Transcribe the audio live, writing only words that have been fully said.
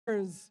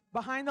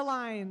behind the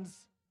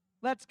lines.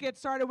 Let's get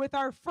started with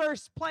our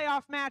first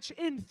playoff match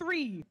in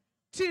 3,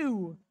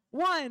 2,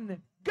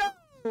 1, go!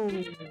 Here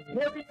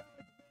we go.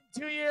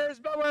 2 years,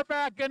 but we're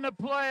back in the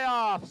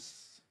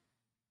playoffs.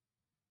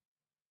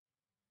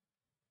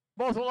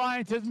 Both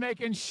alliances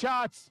making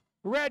shots.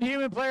 Red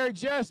human player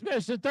just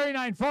missed the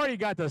 39-40.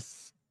 Got the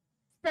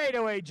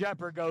fadeaway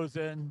jumper, goes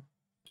in.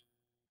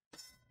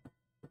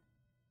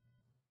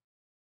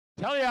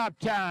 Teleop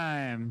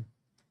time.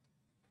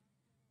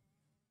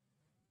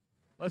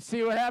 Let's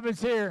see what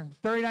happens here.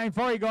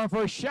 39-40 going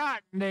for a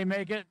shot, and they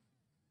make it.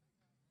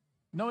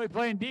 Nobody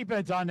playing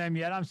defense on them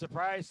yet. I'm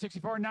surprised.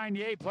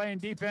 64-98 playing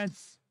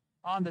defense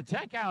on the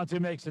Tech Hounds,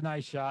 who makes a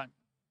nice shot.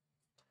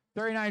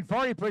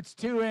 39-40 puts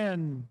 2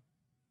 in.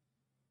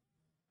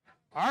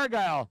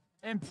 Argyle,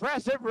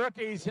 impressive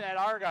rookies at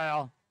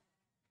Argyle.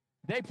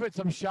 They put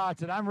some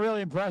shots, and I'm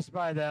really impressed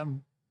by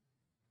them.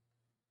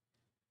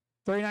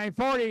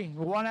 39-40,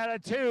 1 out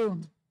of 2.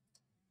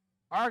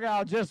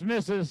 Argyle just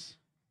misses.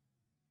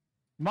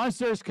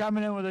 Munster's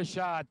coming in with a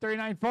shot.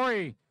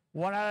 39-40,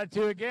 1 out of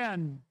 2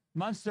 again.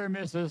 Munster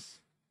misses.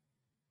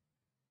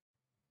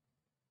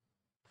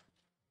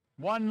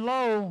 1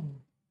 low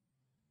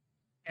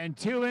and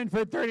 2 in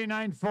for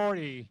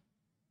 39-40.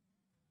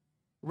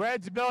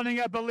 Red's building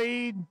up a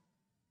lead.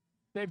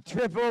 They've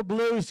tripled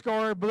Blue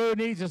score. Blue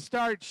needs to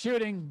start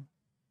shooting,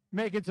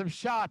 making some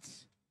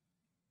shots.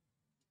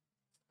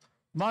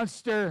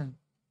 Munster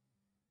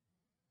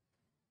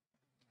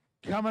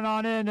coming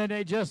on in, and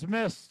they just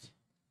missed.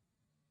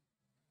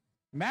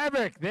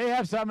 Maverick, they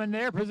have some in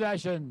their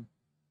possession.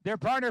 Their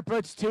partner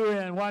puts 2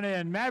 in, 1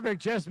 in. Maverick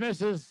just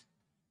misses.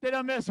 They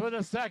don't miss with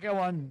a second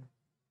one.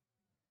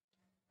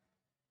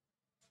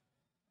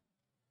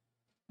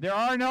 There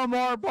are no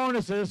more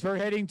bonuses for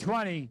hitting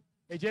 20.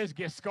 They just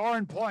get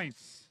scoring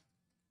points.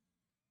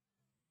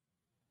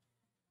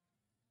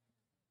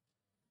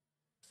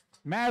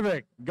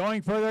 Maverick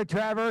going for their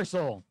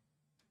traversal.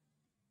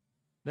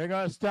 They're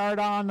going to start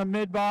on the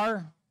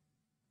midbar.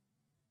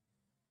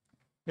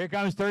 Here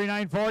comes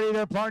 39-40.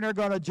 Their partner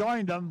going to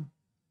join them.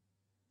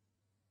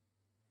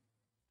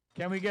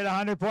 Can we get a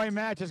 100-point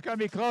match? It's going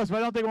to be close, but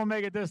I don't think we'll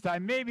make it this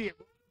time. Maybe.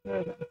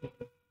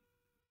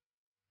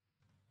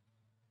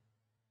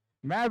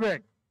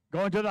 Maverick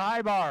going to the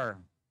high bar.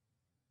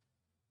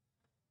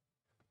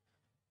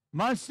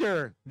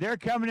 Munster, they're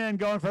coming in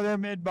going for their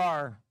mid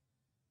bar.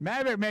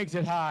 Maverick makes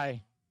it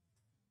high.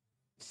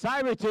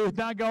 Cybertooth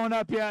not going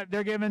up yet.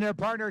 They're giving their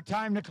partner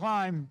time to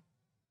climb.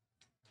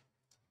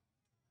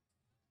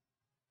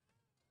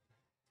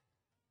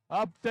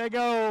 Up they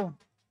go.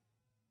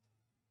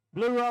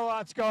 Blue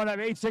Robots going up.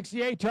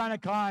 868 trying to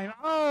climb.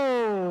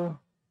 Oh!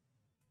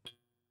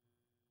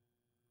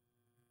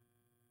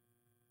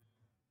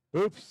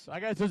 Oops. I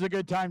guess this is a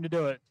good time to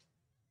do it.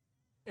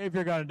 If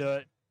you're going to do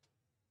it.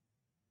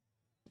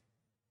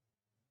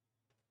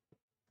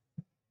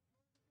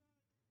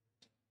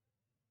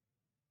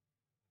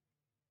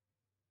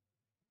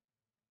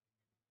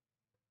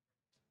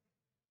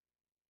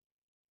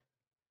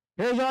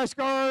 Here's our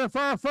score for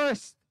our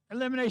first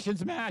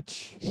eliminations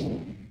match.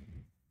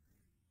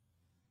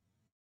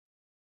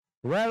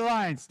 Red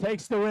Alliance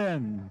takes the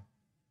win.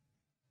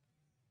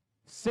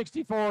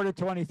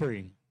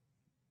 64-23.